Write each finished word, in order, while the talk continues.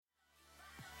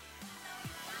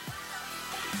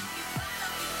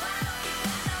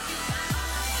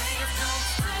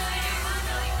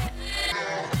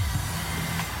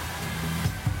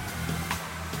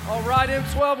All right,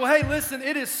 M12. Well, hey, listen,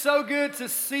 it is so good to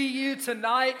see you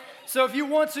tonight. So if you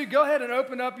want to, go ahead and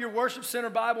open up your Worship Center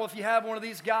Bible, if you have one of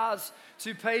these guys,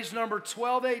 to page number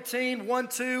 1218,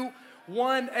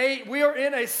 1218. We are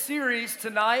in a series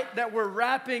tonight that we're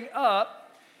wrapping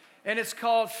up, and it's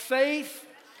called Faith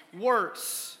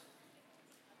Works.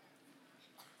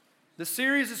 The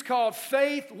series is called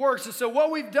Faith Works. And so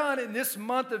what we've done in this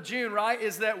month of June, right,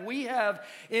 is that we have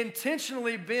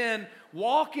intentionally been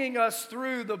walking us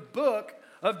through the book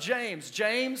of James.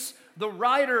 James, the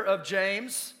writer of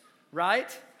James,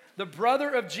 right? The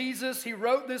brother of Jesus, he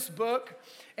wrote this book.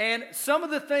 And some of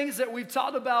the things that we've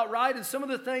talked about, right, and some of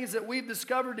the things that we've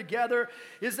discovered together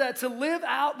is that to live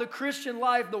out the Christian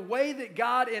life the way that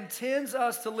God intends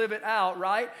us to live it out,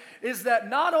 right, is that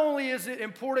not only is it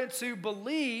important to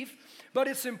believe, but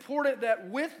it's important that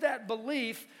with that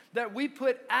belief that we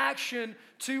put action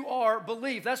to our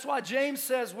belief. That's why James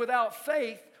says without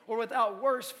faith or without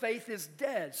works, faith is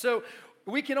dead. So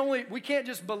we can't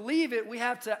just believe it, we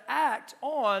have to act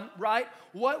on, right,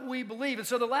 what we believe. And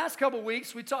so the last couple of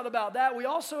weeks we talked about that. We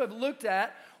also have looked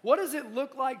at what does it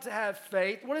look like to have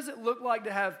faith? What does it look like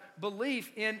to have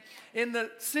belief in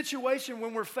the situation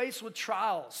when we're faced with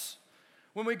trials?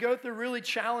 When we go through really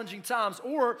challenging times,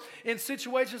 or in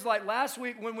situations like last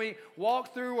week when we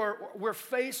walk through or we're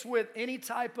faced with any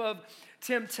type of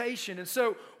temptation. And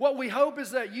so what we hope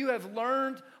is that you have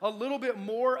learned a little bit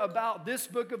more about this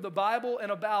book of the Bible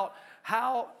and about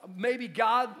how maybe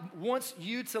God wants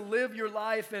you to live your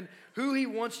life and who He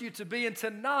wants you to be. And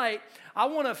tonight, I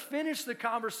want to finish the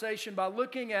conversation by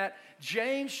looking at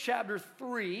James chapter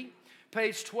 3,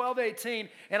 page 1218.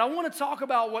 And I want to talk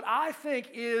about what I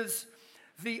think is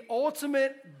the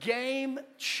ultimate game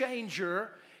changer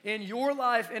in your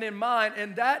life and in mine,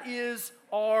 and that is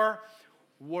our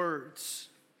words.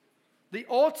 The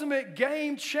ultimate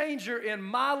game changer in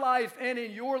my life and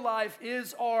in your life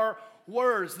is our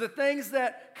words, the things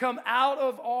that come out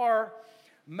of our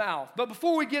mouth. But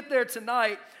before we get there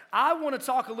tonight, I want to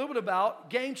talk a little bit about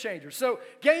game changer. So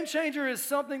game changer is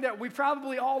something that we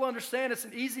probably all understand. It's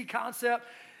an easy concept.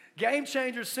 Game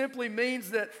changer simply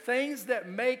means that things that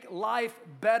make life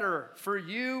better for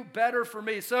you, better for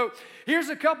me. So here's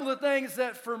a couple of things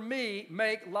that for me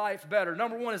make life better.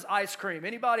 Number one is ice cream.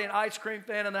 Anybody an ice cream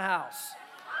fan in the house?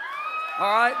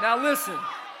 All right, now listen.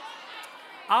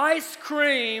 Ice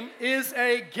cream is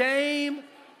a game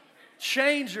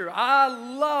changer. I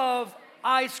love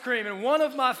ice cream, and one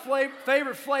of my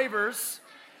favorite flavors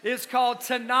is called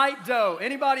Tonight Dough.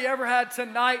 Anybody ever had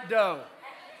Tonight Dough?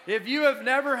 If you have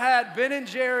never had Ben &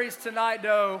 Jerry's Tonight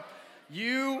Dough,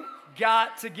 you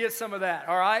got to get some of that,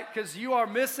 all right? Because you are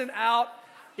missing out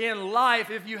in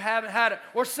life if you haven't had it.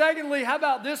 Or secondly, how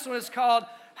about this one? It's called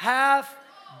Half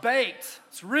Baked.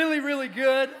 It's really, really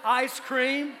good ice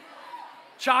cream,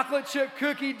 chocolate chip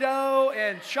cookie dough,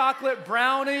 and chocolate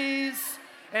brownies,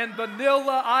 and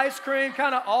vanilla ice cream,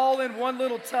 kind of all in one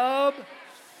little tub.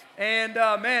 And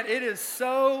man, it is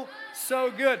so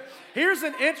good. Here's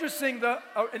an interesting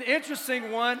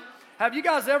one. Have you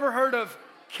guys ever heard of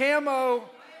camo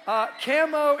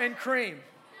and cream?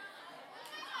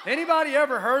 Anybody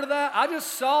ever heard of that? I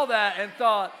just saw that and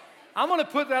thought, I'm going to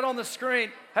put that on the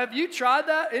screen. Have you tried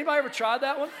that? Anybody ever tried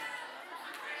that one?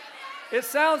 It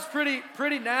sounds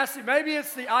pretty nasty. Maybe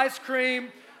it's the ice cream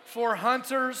for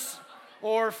hunters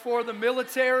or for the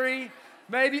military.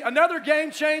 Maybe another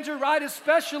game changer, right?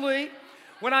 Especially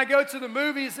when I go to the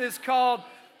movies, is called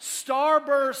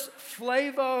Starburst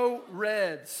Flavo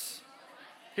Reds.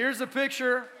 Here's a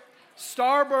picture,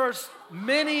 Starburst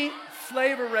Mini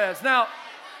Flavor Reds. Now,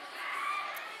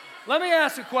 let me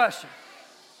ask a question.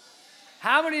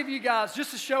 How many of you guys,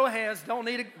 just a show of hands, don't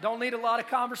need a lot of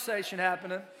conversation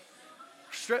happening,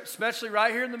 especially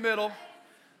right here in the middle,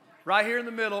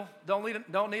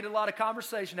 don't need a lot of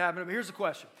conversation happening, but here's the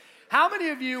question. How many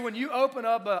of you, when you open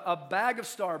up a bag of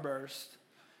Starburst,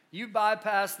 you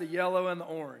bypass the yellow and the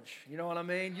orange? You know what I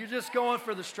mean? You're just going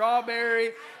for the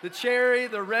strawberry, the cherry,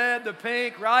 the red, the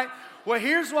pink, right? Well,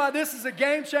 here's why this is a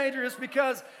game changer. It's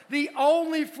because the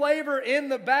only flavor in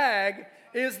the bag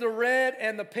is the red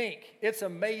and the pink. It's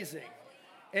amazing.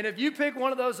 And if you pick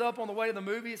one of those up on the way to the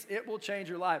movies, it will change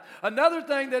your life. Another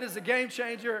thing that is a game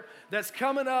changer that's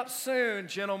coming up soon,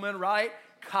 gentlemen, right?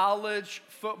 College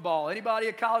football. Anybody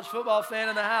a college football fan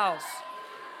in the house?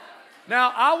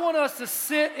 Now, I want us to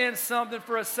sit in something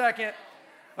for a second.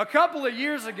 A couple of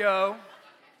years ago,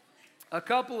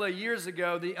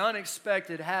 the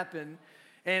unexpected happened,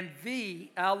 and the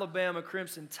Alabama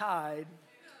Crimson Tide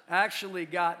actually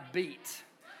got beat.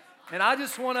 And I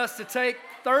just want us to take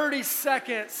 30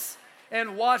 seconds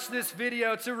and watch this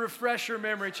video to refresh your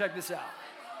memory. Check this out.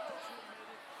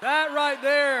 That right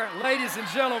there, ladies and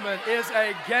gentlemen, is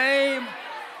a game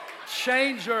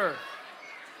changer.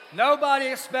 Nobody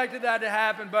expected that to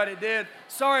happen, but it did.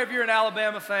 Sorry if you're an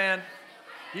Alabama fan.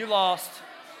 You lost.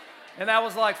 And that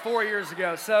was like 4 years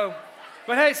ago.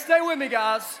 But hey, stay with me,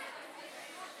 guys.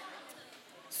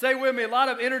 Stay with me. A lot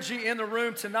of energy in the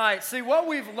room tonight. See, what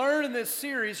we've learned in this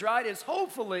series, right, is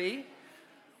hopefully,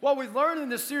 what we've learned in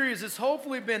this series has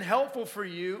hopefully been helpful for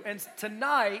you. And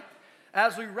tonight,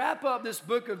 as we wrap up this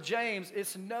book of James,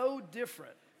 it's no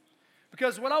different.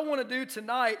 Because what I want to do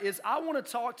tonight is I want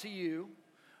to talk to you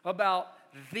about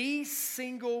the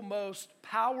single most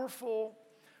powerful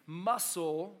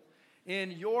muscle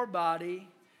in your body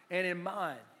and in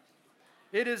mine.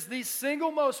 It is the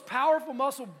single most powerful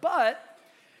muscle, but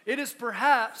it is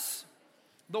perhaps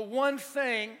the one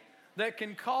thing that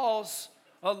can cause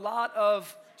a lot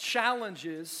of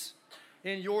challenges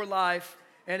in your life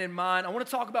and in mine. I want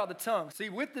to talk about the tongue. See,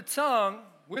 with the tongue,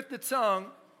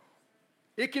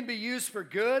 it can be used for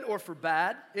good or for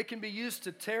bad. It can be used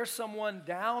to tear someone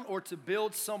down or to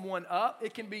build someone up.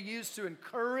 It can be used to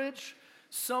encourage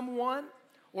someone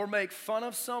or make fun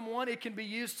of someone. It can be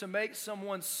used to make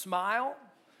someone smile.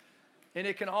 And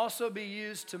it can also be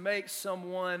used to make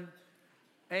someone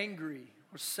angry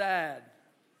or sad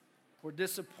or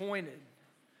disappointed.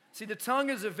 See, the tongue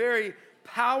is a very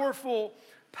powerful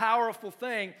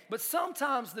thing, but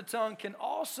sometimes the tongue can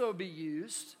also be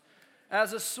used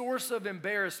as a source of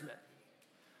embarrassment.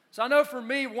 So I know for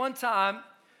me, one time,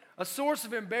 a source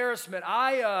of embarrassment,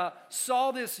 I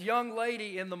saw this young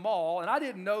lady in the mall, and I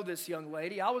didn't know this young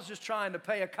lady. I was just trying to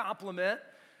pay a compliment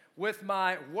with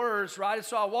my words, right? And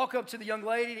so I walk up to the young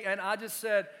lady, and I just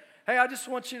said, hey, I just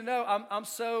want you to know, I'm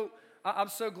so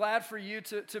glad for you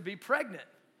to be pregnant.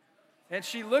 And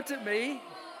she looked at me,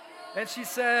 and she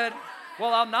said,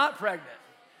 well, I'm not pregnant.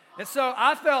 And so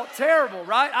I felt terrible,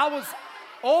 right? I was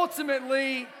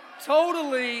ultimately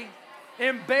totally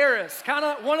embarrassed. Kind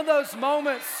of one of those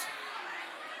moments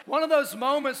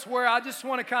where I just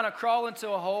want to kind of crawl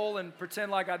into a hole and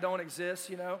pretend like I don't exist,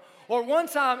 you know? Or one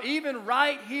time, even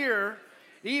right here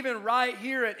at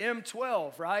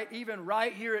M12, right? Even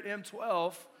right here at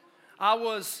M12, I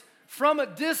was from a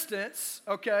distance,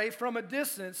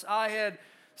 I had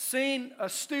seen a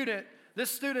student. This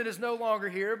student is no longer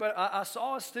here, but I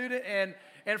saw a student, and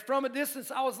from a distance,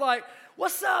 I was like,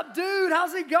 what's up, dude?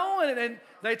 How's it going? And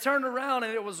they turned around,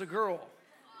 and it was a girl.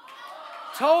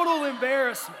 Total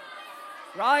embarrassment,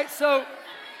 right? So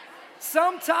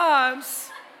sometimes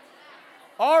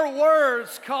our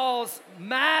words cause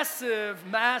massive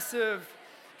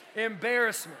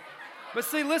embarrassment. But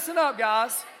see, listen up,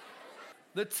 guys.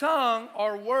 The tongue,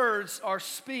 our words, our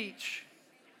speech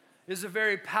is a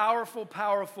very powerful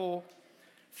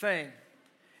thing.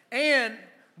 And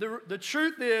the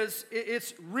truth is,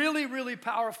 it's really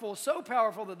powerful, so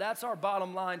powerful that that's our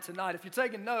bottom line tonight. If you're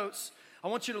taking notes, I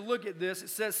want you to look at this. It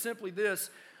says simply this: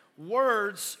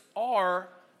 words are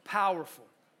powerful.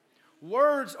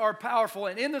 Words are powerful.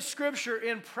 And in the scripture,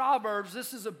 in Proverbs,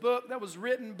 this is a book that was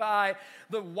written by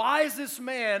the wisest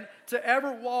man to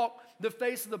ever walk the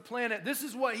face of the planet. This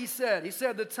is what he said. He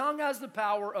said, the tongue has the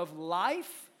power of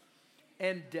life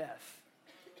and death.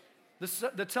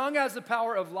 The tongue has the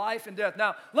power of life and death.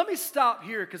 Now, let me stop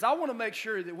here because I want to make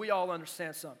sure that we all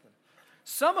understand something.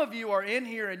 Some of you are in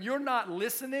here and you're not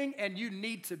listening, and you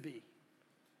need to be.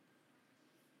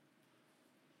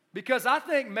 Because I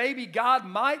think maybe God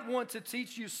might want to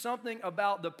teach you something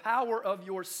about the power of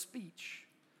your speech.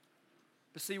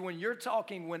 But see,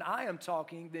 when I am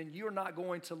talking, then you're not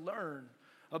going to learn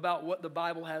about what the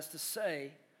Bible has to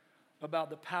say about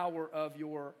the power of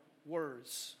your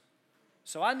words.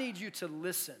 So I need you to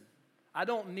listen. I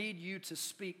don't need you to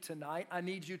speak tonight. I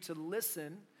need you to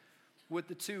listen with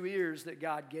the 2 ears that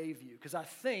God gave you, because I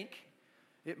think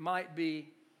it might be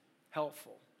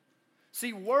helpful.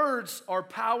 See, words are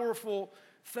powerful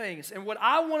things. And what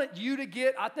I want you to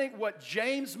get, I think what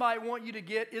James might want you to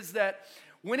get, is that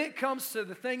when it comes to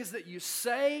the things that you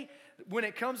say, when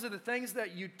it comes to the things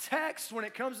that you text, when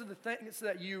it comes to the things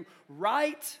that you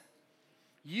write,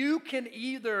 you can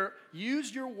either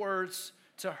use your words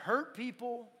to hurt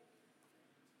people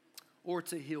or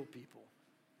to heal people.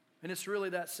 And it's really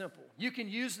that simple. You can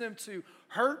use them to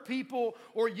hurt people,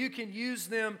 or you can use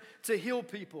them to heal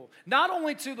people. Not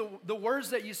only to the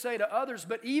words that you say to others,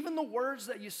 but even the words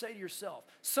that you say to yourself.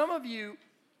 Some of you,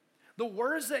 the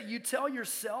words that you tell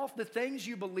yourself, the things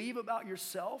you believe about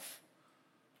yourself,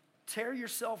 tear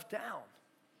yourself down.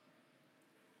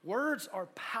 Words are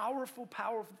powerful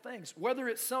things. Whether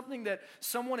it's something that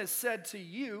someone has said to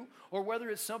you, or whether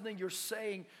it's something you're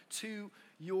saying to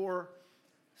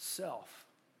yourself.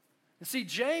 And see,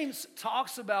 James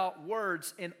talks about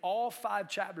words in all 5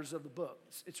 chapters of the book.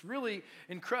 It's really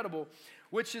incredible,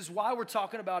 which is why we're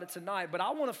talking about it tonight. But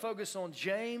I want to focus on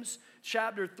James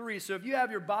chapter 3. So if you have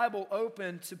your Bible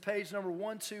open to page number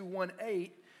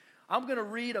 1218, I'm going to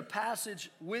read a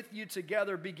passage with you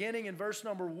together beginning in verse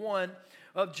number 1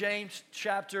 of James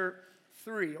chapter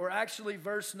 3, or actually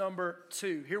verse number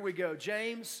 2. Here we go.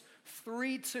 James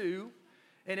 3:2,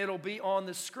 and it'll be on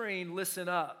the screen. Listen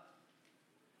up.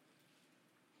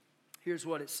 Here's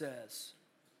what it says.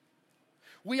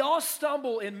 We all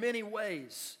stumble in many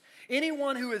ways.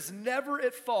 Anyone who is never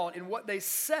at fault in what they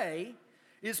say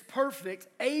is perfect,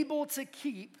 able to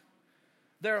keep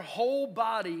their whole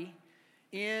body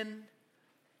in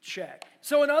check.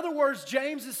 So in other words,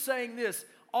 James is saying this: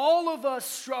 all of us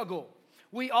struggle.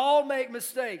 We all make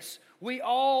mistakes. We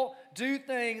all do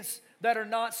things that are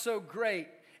not so great.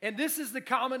 And this is the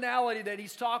commonality that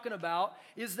he's talking about,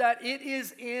 is that it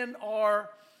is in our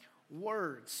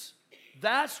words.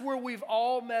 That's where we've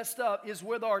all messed up, is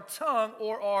with our tongue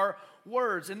or our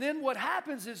words. And then what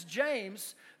happens is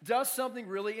James does something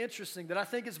really interesting that I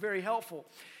think is very helpful.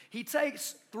 He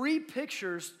takes 3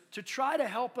 pictures to try to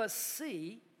help us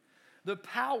see the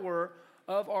power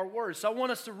of our words. So I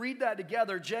want us to read that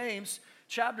together. James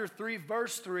chapter 3,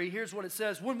 verse 3. Here's what it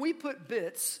says. When we put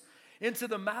bits into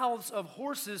the mouths of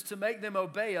horses to make them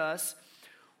obey us,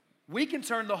 we can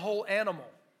turn the whole animal.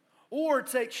 Or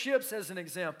take ships as an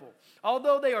example.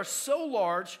 Although they are so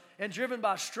large and driven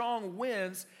by strong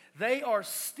winds, they are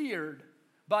steered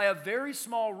by a very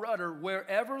small rudder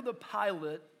wherever the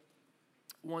pilot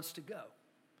wants to go.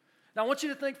 Now I want you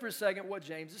to think for a second what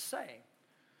James is saying.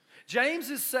 James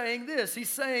is saying this. He's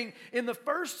saying in the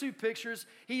first 2 pictures,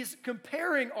 he's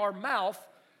comparing our mouth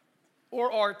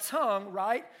or our tongue,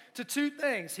 right, to 2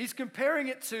 things. He's comparing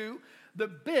it to the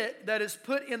bit that is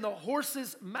put in the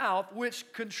horse's mouth,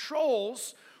 which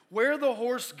controls where the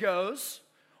horse goes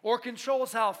or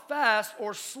controls how fast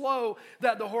or slow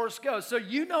that the horse goes. So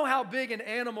you know how big an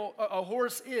animal, a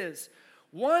horse is.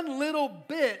 One little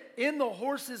bit in the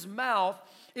horse's mouth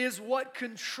is what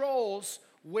controls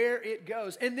where it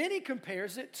goes. And then he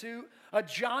compares it to a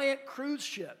giant cruise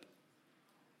ship.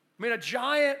 I mean, a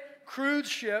giant cruise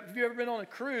ship, if you've ever been on a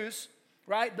cruise,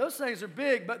 right? Those things are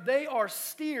big, but they are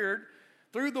steered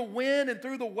through the wind and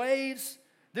through the waves,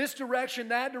 this direction,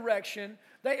 that direction.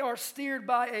 They are steered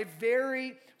by a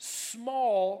very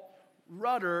small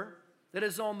rudder that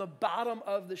is on the bottom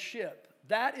of the ship.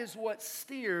 That is what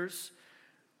steers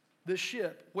the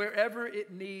ship wherever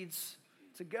it needs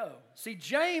to go. See,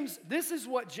 James, this is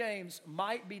what James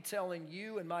might be telling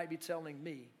you and might be telling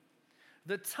me.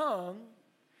 The tongue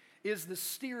is the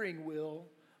steering wheel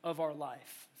of our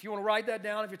life. If you want to write that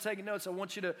down, if you're taking notes, I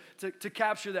want you to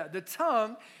capture that. The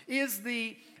tongue is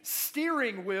the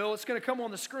steering wheel. It's going to come on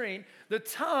the screen. The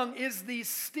tongue is the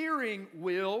steering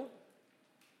wheel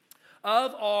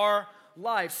of our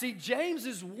life. See, James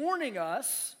is warning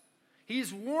us.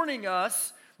 He's warning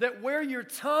us that where your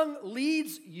tongue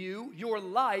leads you, your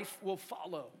life will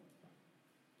follow.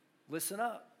 Listen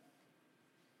up.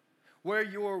 Where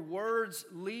your words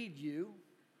lead you,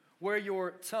 where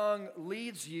your tongue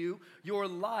leads you, your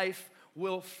life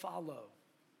will follow.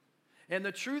 And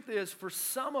the truth is, for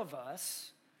some of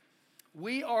us,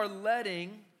 we are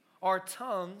letting our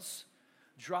tongues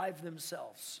drive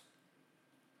themselves.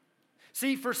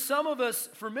 See, for some of us,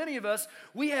 for many of us,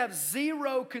 we have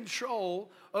zero control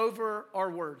over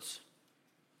our words.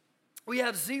 We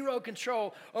have zero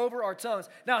control over our tongues.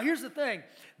 Now, here's the thing.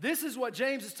 This is what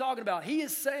James is talking about. He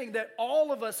is saying that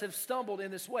all of us have stumbled in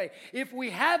this way. If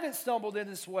we haven't stumbled in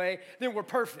this way, then we're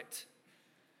perfect.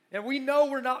 And we know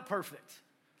we're not perfect.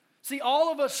 See,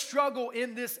 all of us struggle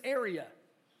in this area,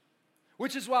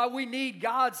 which is why we need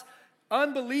God's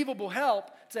unbelievable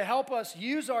help to help us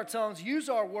use our tongues, use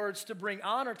our words to bring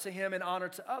honor to Him and honor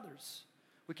to others.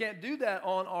 We can't do that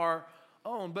on our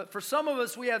own. But for some of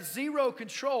us, we have zero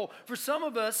control. For some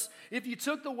of us, if you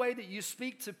took the way that you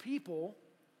speak to people,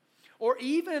 or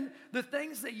even the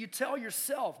things that you tell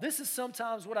yourself, this is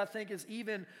sometimes what I think is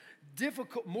even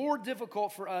difficult, more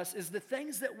difficult for us, is the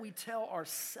things that we tell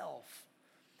ourselves,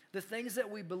 the things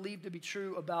that we believe to be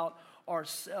true about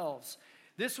ourselves.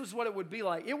 This was what it would be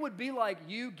like. It would be like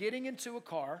you getting into a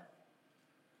car,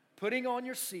 putting on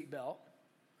your seatbelt,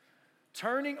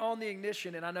 turning on the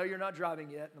ignition, and I know you're not driving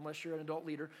yet, unless you're an adult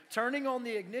leader, turning on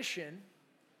the ignition,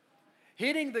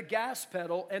 hitting the gas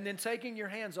pedal, and then taking your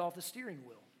hands off the steering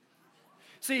wheel.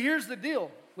 See, here's the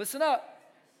deal. Listen up.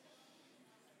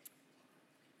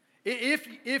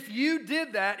 If you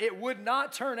did that, it would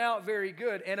not turn out very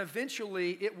good, and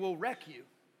eventually it will wreck you.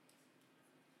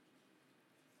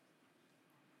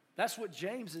 That's what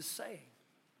James is saying.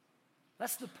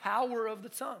 That's the power of the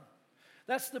tongue.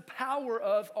 That's the power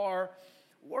of our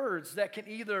words that can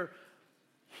either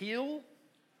heal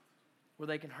or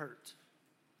they can hurt.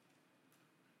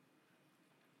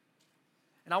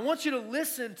 And I want you to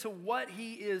listen to what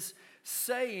he is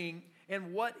saying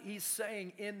and what he's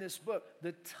saying in this book.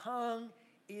 The tongue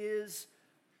is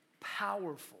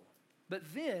powerful. But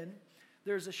then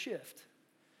there's a shift.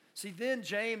 See, then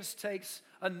James takes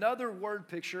another word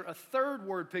picture, a third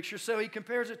word picture. So he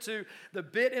compares it to the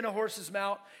bit in a horse's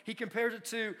mouth. He compares it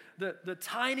to the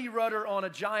tiny rudder on a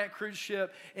giant cruise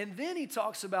ship. And then he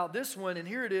talks about this one, and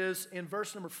here it is in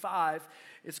verse number 5.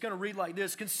 It's going to read like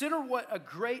this. Consider what a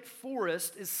great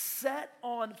forest is set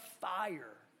on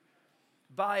fire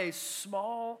by a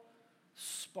small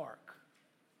spark.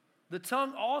 The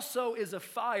tongue also is a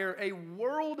fire, a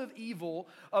world of evil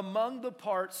among the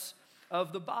parts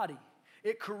of the body.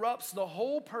 It corrupts the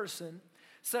whole person,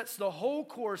 sets the whole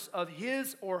course of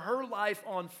his or her life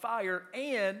on fire,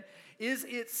 and is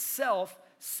itself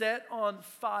set on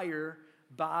fire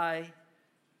by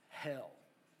hell.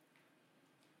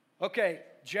 Okay,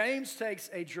 James takes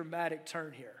a dramatic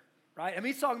turn here, right? I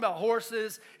mean, he's talking about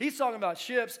horses, he's talking about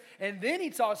ships, and then he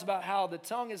talks about how the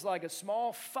tongue is like a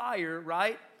small fire,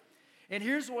 right? And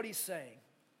here's what he's saying.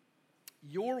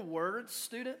 Your words,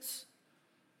 students,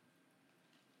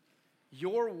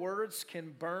 your words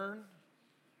can burn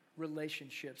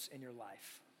relationships in your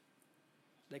life.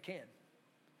 They can.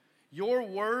 Your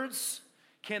words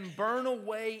can burn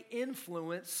away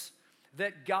influence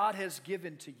that God has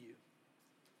given to you.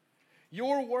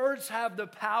 Your words have the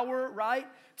power, right,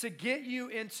 to get you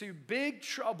into big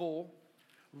trouble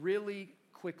really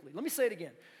quickly. Let me say it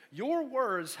again. Your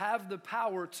words have the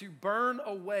power to burn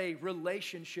away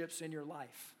relationships in your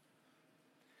life.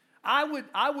 I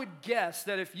would guess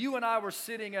that if you and I were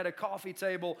sitting at a coffee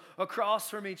table across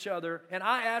from each other and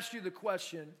I asked you the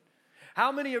question,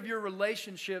 how many of your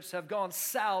relationships have gone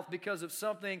south because of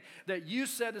something that you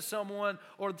said to someone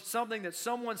or something that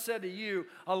someone said to you?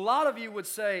 A lot of you would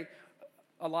say,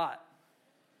 a lot.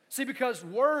 See, because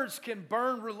words can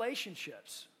burn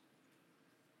relationships.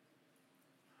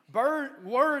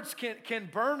 Words can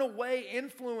burn away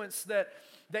influence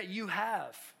that you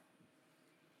have.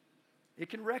 It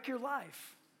can wreck your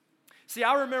life. See,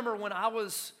 I remember when I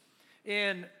was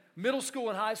in middle school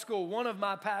and high school, one of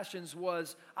my passions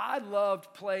was I loved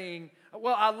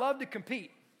to compete.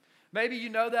 Maybe you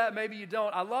know that, maybe you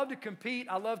don't. I love to compete,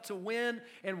 I love to win,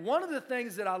 and one of the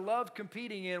things that I loved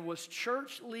competing in was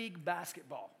church league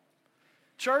basketball.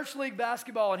 Church league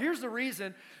basketball, and here's the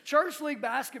reason. Church league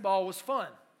basketball was fun.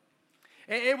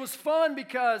 And it was fun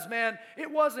because, man, it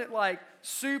wasn't like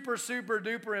super, super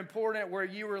duper important where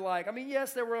you were like, I mean,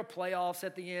 yes, there were playoffs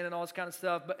at the end and all this kind of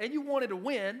stuff, and you wanted to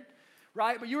win,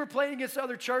 right? But you were playing against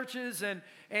other churches and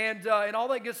all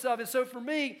that good stuff. And so for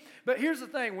me, but here's the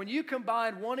thing, when you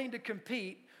combine wanting to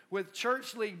compete with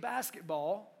church league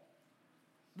basketball,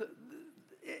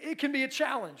 it can be a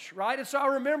challenge, right? And so I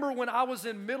remember when I was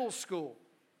in middle school,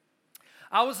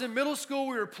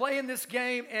 we were playing this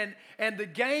game, and the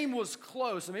game was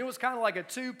close. I mean, it was kind of like a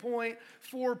 2-point,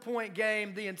 4-point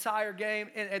game, the entire game.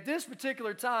 And at this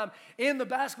particular time in the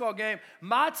basketball game,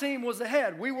 my team was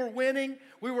ahead. We were winning.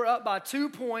 We were up by 2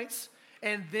 points,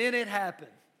 and then it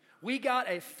happened. We got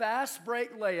a fast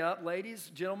break layup. Ladies,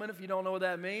 gentlemen, if you don't know what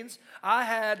that means, I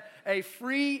had a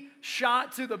free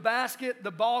shot to the basket.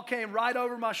 The ball came right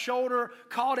over my shoulder,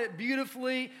 caught it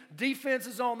beautifully. Defense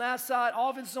is on that side,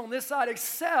 offense is on this side,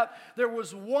 except there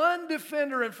was one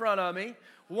defender in front of me,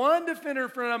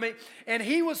 and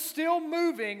he was still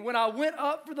moving when I went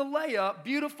up for the layup.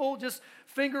 Beautiful, just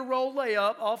finger roll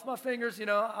layup off my fingers. You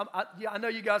know, I know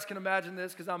you guys can imagine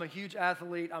this because I'm a huge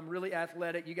athlete. I'm really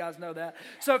athletic. You guys know that.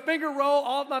 So finger roll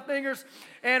off my fingers,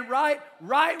 and right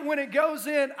when it goes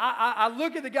in, I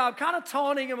look at the guy. I'm kind of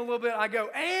taunting him a little bit. I go,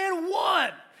 and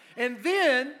one. And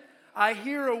then I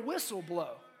hear a whistle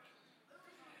blow.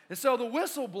 And so the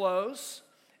whistle blows,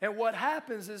 and what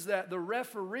happens is that the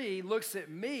referee looks at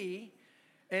me,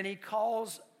 and he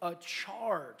calls a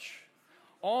charge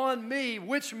on me,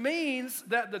 which means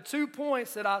that the 2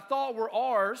 points that I thought were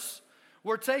ours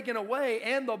were taken away,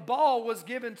 and the ball was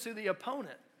given to the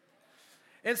opponent.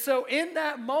 And so in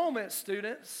that moment,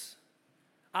 students,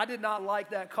 I did not like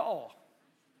that call.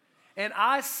 And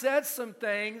I said some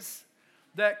things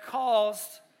that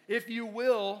caused, if you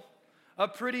will, a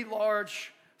pretty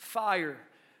large fire.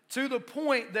 To the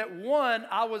point that 1,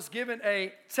 I was given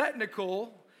a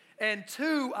technical, and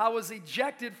 2, I was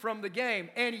ejected from the game.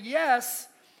 And yes,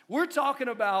 we're talking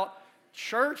about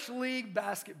church league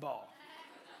basketball.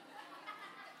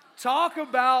 Talk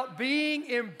about being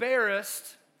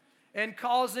embarrassed and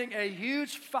causing a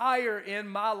huge fire in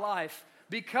my life.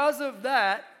 Because of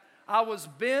that, I was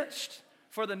benched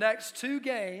for the next 2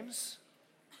 games.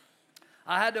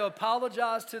 I had to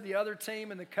apologize to the other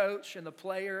team and the coach and the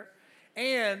player,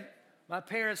 and my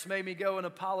parents made me go and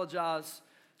apologize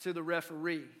to the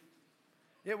referee.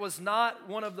 It was not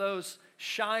one of those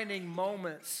shining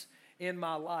moments in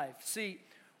my life. See,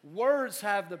 words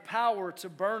have the power to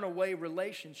burn away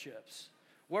relationships.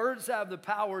 Words have the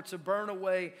power to burn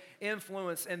away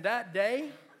influence. And that day,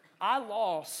 I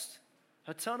lost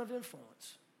a ton of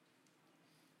influence.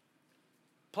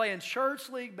 Playing church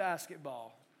league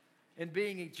basketball and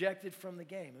being ejected from the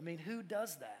game. I mean, who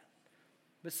does that?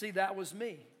 But see, that was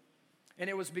me. And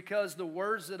it was because the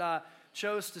words that I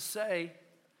chose to say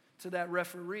to that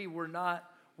referee were not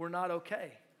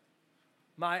okay.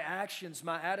 My actions,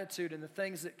 my attitude, and the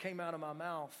things that came out of my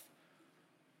mouth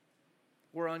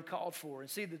were uncalled for. And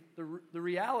see, the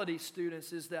reality,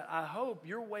 students, is that I hope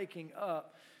you're waking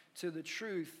up to the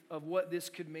truth of what this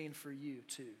could mean for you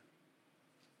too.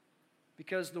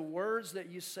 Because the words that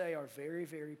you say are very,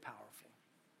 very powerful.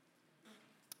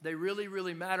 They really,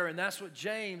 really matter, and that's what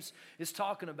James is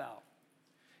talking about.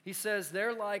 He says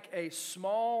they're like a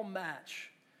small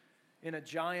match in a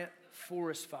giant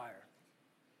forest fire.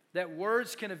 That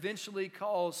words can eventually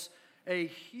cause a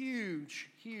huge,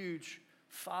 huge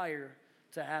fire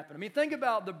to happen. I mean, think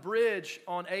about the bridge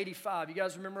on 85. You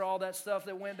guys remember all that stuff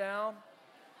that went down?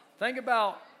 Think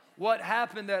about what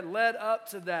happened that led up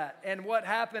to that and what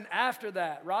happened after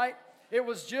that, right? It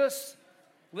was just,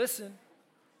 listen,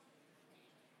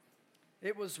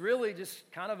 it was really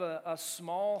just kind of a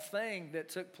small thing that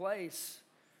took place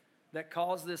that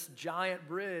caused this giant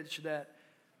bridge that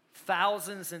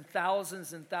thousands and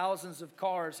thousands and thousands of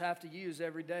cars have to use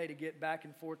every day to get back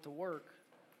and forth to work,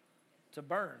 to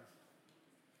burn.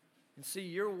 And see,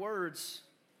 your words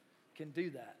can do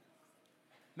that.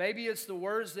 Maybe it's the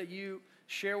words that you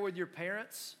share with your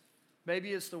parents.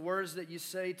 Maybe it's the words that you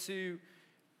say to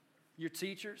your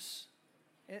teachers.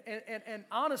 And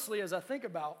honestly, as I think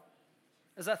about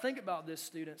this,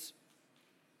 students,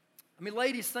 I mean,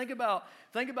 ladies, think about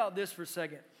this for a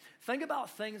second. Think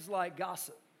about things like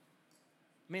gossip.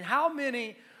 I mean, how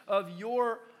many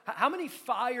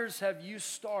fires have you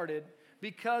started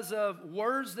because of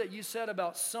words that you said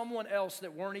about someone else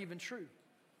that weren't even true?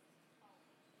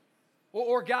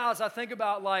 Or guys, I think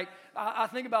about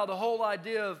the whole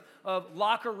idea of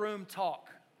locker room talk.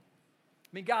 I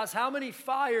mean, guys, how many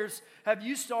fires have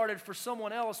you started for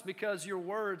someone else because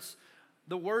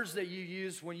the words that you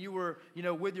used when you were,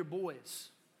 with your boys?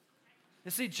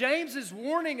 And see, James is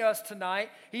warning us tonight.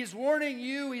 He's warning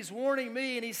you, he's warning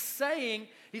me, and he's saying,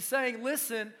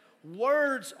 listen,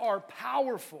 words are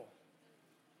powerful.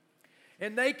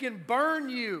 And they can burn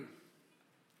you.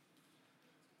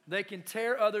 They can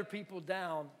tear other people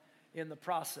down in the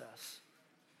process.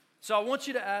 So I want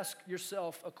you to ask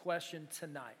yourself a question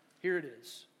tonight. Here it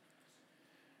is.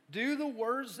 Do the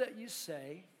words that you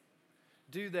say,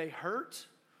 do they hurt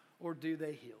or do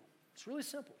they heal? It's really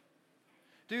simple.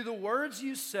 Do the words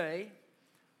you say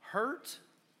hurt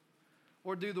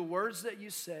or do the words that you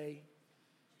say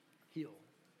heal?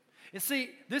 And see,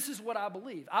 this is what I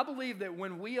believe. I believe that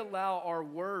when we allow our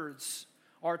words,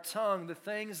 our tongue, the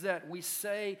things that we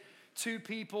say to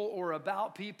people or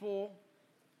about people,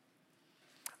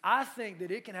 I think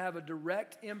that it can have a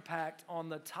direct impact on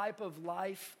the type of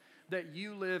life that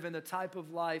you live and the type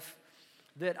of life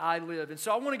that I live. And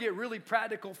so I want to get really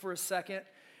practical for a second,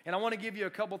 and I want to give you a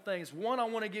couple things. One, I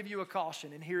want to give you a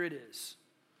caution, and here it is.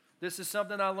 This is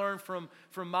something I learned from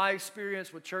my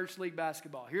experience with church league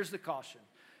basketball. Here's the caution.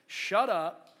 Shut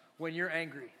up when you're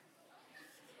angry.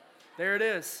 There it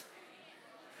is.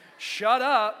 Shut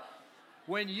up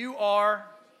when you are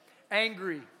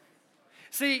angry.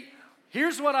 See,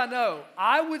 here's what I know.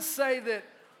 I would say that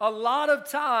a lot of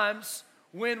times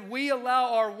when we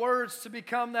allow our words to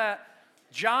become that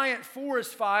giant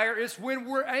forest fire, it's when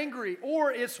we're angry,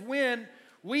 or it's when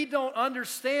we don't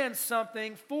understand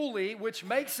something fully, which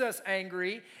makes us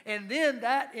angry, and then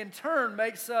that in turn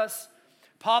makes us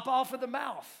pop off at the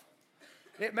mouth.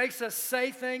 It makes us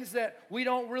say things that we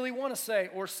don't really want to say,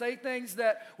 or say things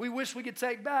that we wish we could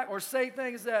take back, or say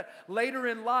things that later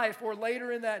in life, or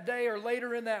later in that day, or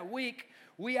later in that week,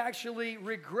 we actually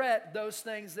regret those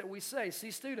things that we say. See,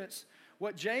 students,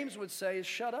 what James would say is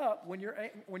shut up when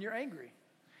you're angry.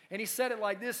 And he said it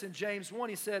like this in James 1.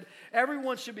 He said,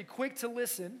 everyone should be quick to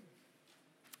listen,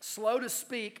 slow to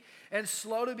speak, and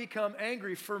slow to become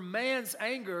angry. For man's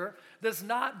anger does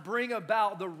not bring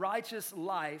about the righteous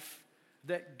life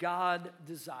that God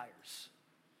desires.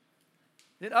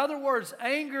 In other words,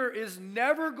 anger is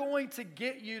never going to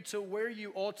get you to where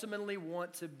you ultimately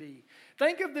want to be.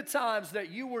 Think of the times that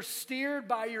you were steered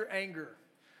by your anger.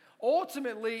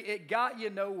 Ultimately, it got you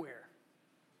nowhere.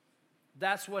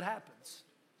 That's what happens.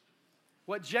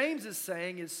 What James is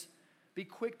saying is be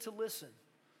quick to listen,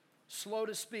 slow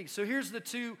to speak. So here's the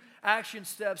 2 action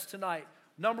steps tonight.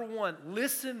 Number 1,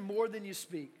 listen more than you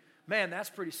speak. Man, that's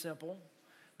pretty simple,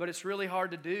 but it's really hard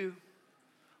to do.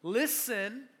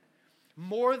 Listen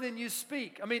more than you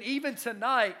speak. I mean, even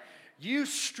tonight, you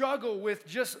struggle with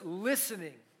just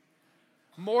listening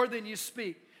more than you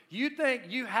speak. You think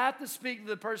you have to speak to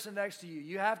the person next to you.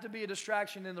 You have to be a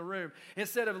distraction in the room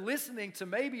instead of listening to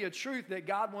maybe a truth that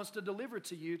God wants to deliver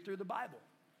to you through the Bible.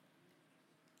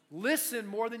 Listen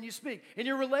more than you speak. In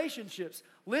your relationships,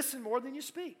 listen more than you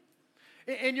speak.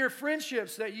 In your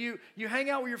friendships that you hang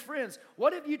out with your friends,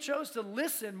 what if you chose to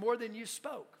listen more than you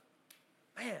spoke?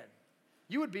 Man,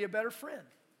 you would be a better friend.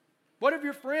 What if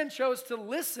your friend chose to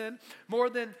listen more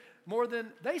than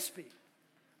they speak?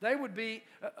 They would be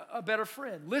a better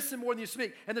friend. Listen more than you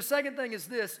speak. And the second thing is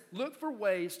this: look for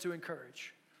ways to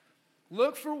encourage.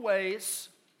 Look for ways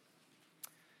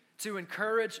to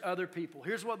encourage other people.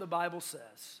 Here's what the Bible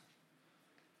says: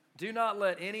 do not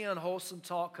let any unwholesome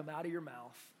talk come out of your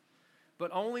mouth,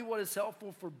 but only what is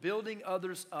helpful for building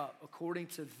others up according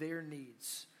to their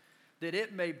needs, that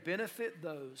it may benefit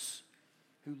those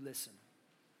who listen.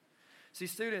 See,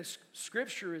 students,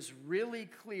 Scripture is really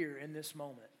clear in this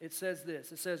moment. It says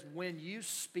this. It says, when you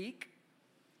speak,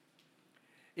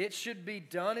 it should be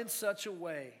done in such a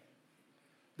way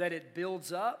that it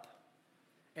builds up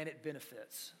and it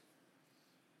benefits.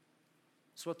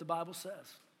 That's what the Bible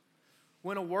says.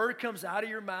 When a word comes out of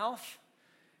your mouth,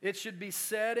 it should be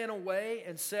said in a way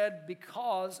and said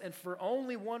because and for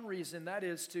only one reason, that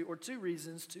is or 2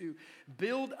 reasons, to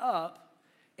build up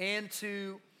and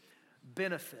to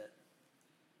benefit.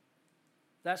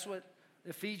 That's what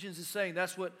Ephesians is saying.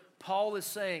 That's what Paul is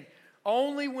saying.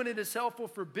 Only when it is helpful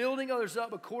for building others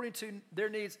up according to their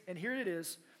needs, and here it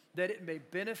is, that it may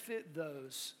benefit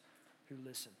those who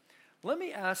listen. Let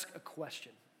me ask a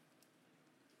question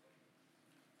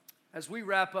as we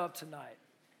wrap up tonight.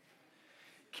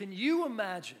 Can you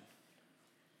imagine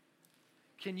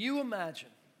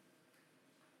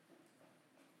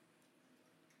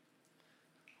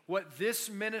what this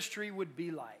ministry would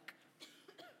be like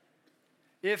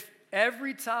if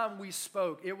every time we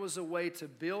spoke, it was a way to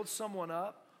build someone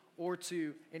up or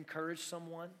to encourage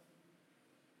someone?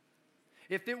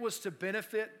 If it was to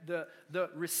benefit the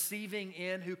receiving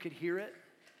end who could hear it?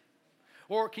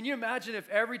 Or can you imagine if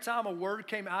every time a word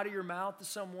came out of your mouth to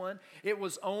someone, it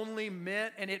was only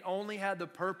meant and it only had the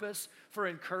purpose for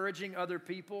encouraging other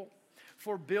people,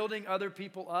 for building other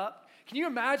people up? Can you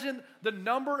imagine the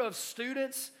number of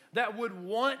students that would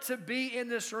want to be in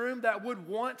this room, that would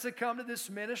want to come to this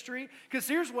ministry? Because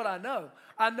here's what I know.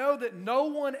 I know that no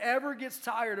one ever gets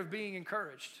tired of being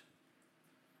encouraged.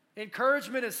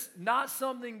 Encouragement is not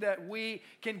something that we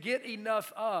can get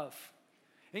enough of.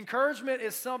 Encouragement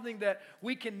is something that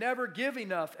we can never give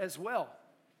enough as well.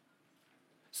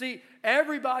 See,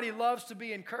 everybody loves to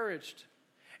be encouraged.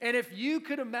 And if you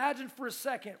could imagine for a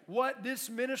second what this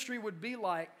ministry would be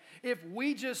like if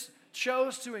we just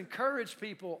chose to encourage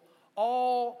people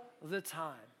all the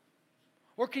time.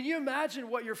 Or can you imagine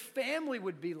what your family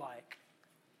would be like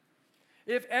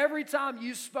if every time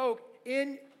you spoke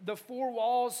in the 4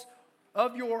 walls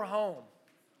of your home,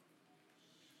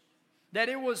 that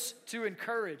it was to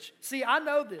encourage? See, I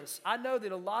know this. I know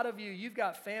that a lot of you've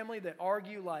got family that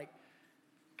argue like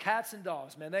cats and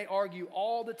dogs, man. They argue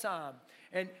all the time.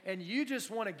 And you just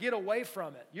want to get away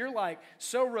from it. You're like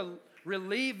so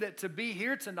relieved that to be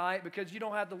here tonight because you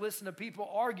don't have to listen to people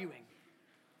arguing.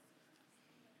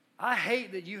 I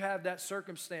hate that you have that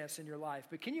circumstance in your life.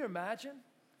 But can you imagine?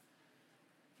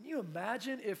 Can you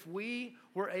imagine if we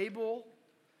were able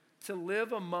to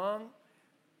live among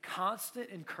constant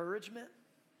encouragement?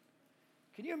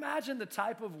 Can you imagine the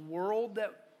type of world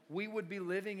that we would be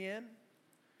living in?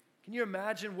 Can you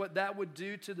imagine what that would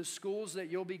do to the schools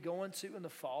that you'll be going to in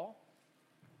the fall?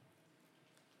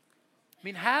 I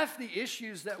mean, half the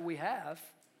issues that we have,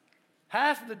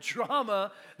 half the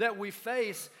drama that we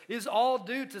face is all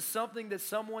due to something that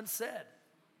someone said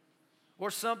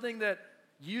or something that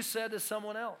you said to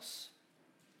someone else.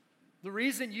 The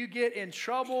reason you get in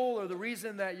trouble or the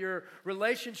reason that your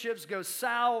relationships go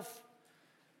south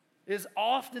is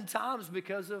oftentimes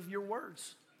because of your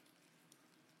words.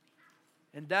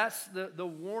 And that's the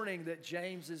warning that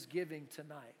James is giving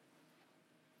tonight.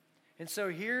 And so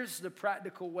here's the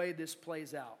practical way this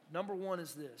plays out. Number 1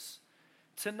 is this.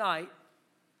 Tonight,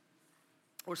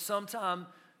 or sometime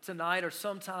tonight or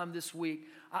sometime this week,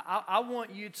 I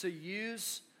want you to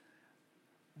use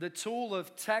the tool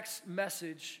of text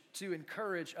message to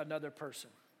encourage another person.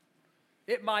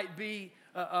 It might be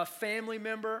a family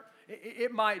member.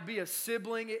 It might be a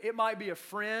sibling. It might be a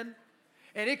friend.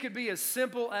 And it could be as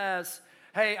simple as,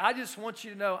 hey, I just want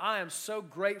you to know I am so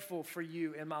grateful for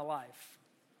you in my life.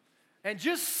 And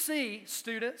just see,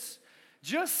 students,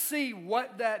 just see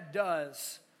what that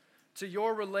does to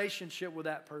your relationship with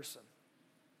that person.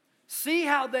 See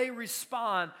how they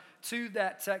respond to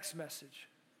that text message.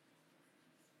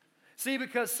 See,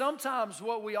 because sometimes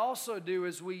what we also do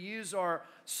is we use our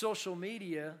social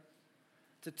media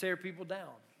to tear people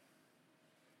down.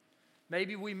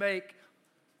 Maybe we make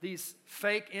these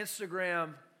fake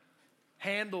Instagram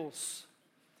handles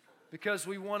because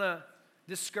we want to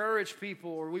discourage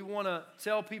people, or we want to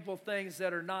tell people things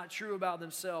that are not true about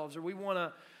themselves, or we want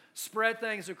to spread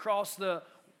things across the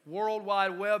World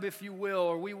Wide Web, if you will,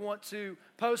 or we want to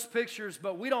post pictures,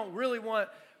 but we don't really want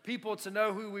people to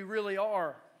know who we really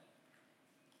are.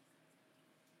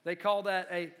 They call that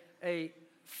a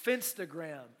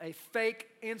Finstagram, a fake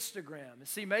Instagram. And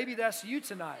see, maybe that's you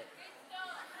tonight.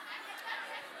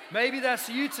 Maybe that's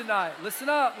you tonight. Listen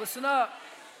up, listen up.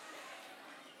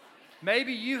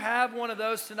 Maybe you have one of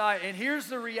those tonight. And here's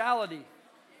the reality.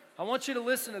 I want you to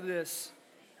listen to this.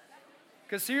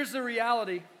 Because here's the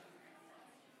reality.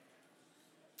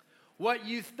 What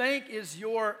you think is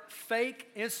your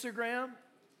fake Instagram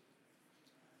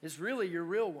is really your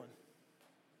real one.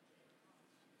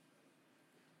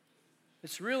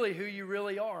 It's really who you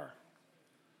really are.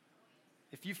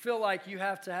 If you feel like you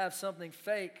have to have something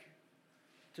fake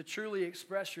to truly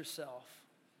express yourself.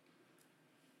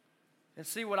 And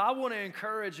see, what I want to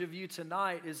encourage of you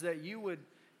tonight is that you would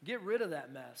get rid of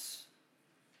that mess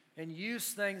and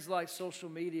use things like social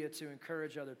media to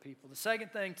encourage other people. The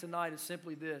second thing tonight is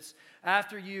simply this.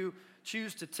 After you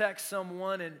choose to text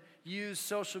someone and use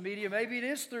social media, maybe it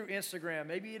is through Instagram,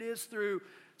 maybe it is through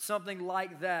something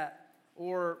like that,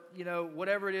 or,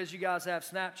 whatever it is you guys have,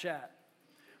 Snapchat.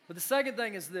 But the second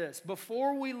thing is this.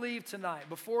 Before we leave tonight,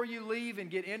 before you leave and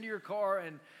get into your car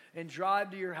and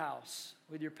drive to your house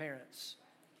with your parents,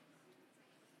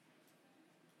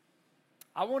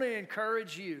 I want to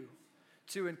encourage you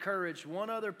to encourage one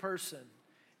other person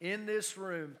in this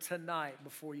room tonight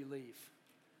before you leave.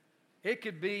 It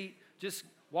could be just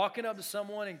walking up to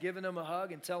someone and giving them a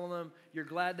hug and telling them you're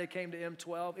glad they came to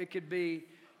M12. It could be,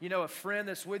 a friend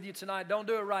that's with you tonight. Don't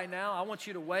do it right now. I want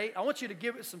you to wait. I want you to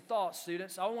give it some thought,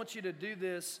 students. I want you to do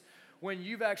this when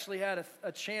you've actually had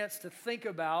a chance to think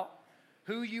about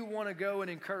who you want to go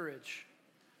and encourage.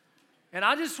 And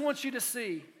I just want you to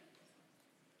see,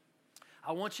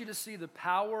 the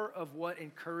power of what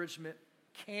encouragement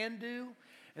can do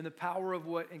and the power of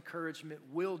what encouragement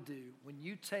will do when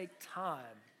you take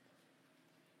time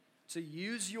to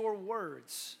use your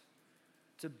words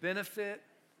to benefit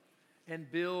and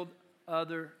build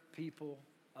other people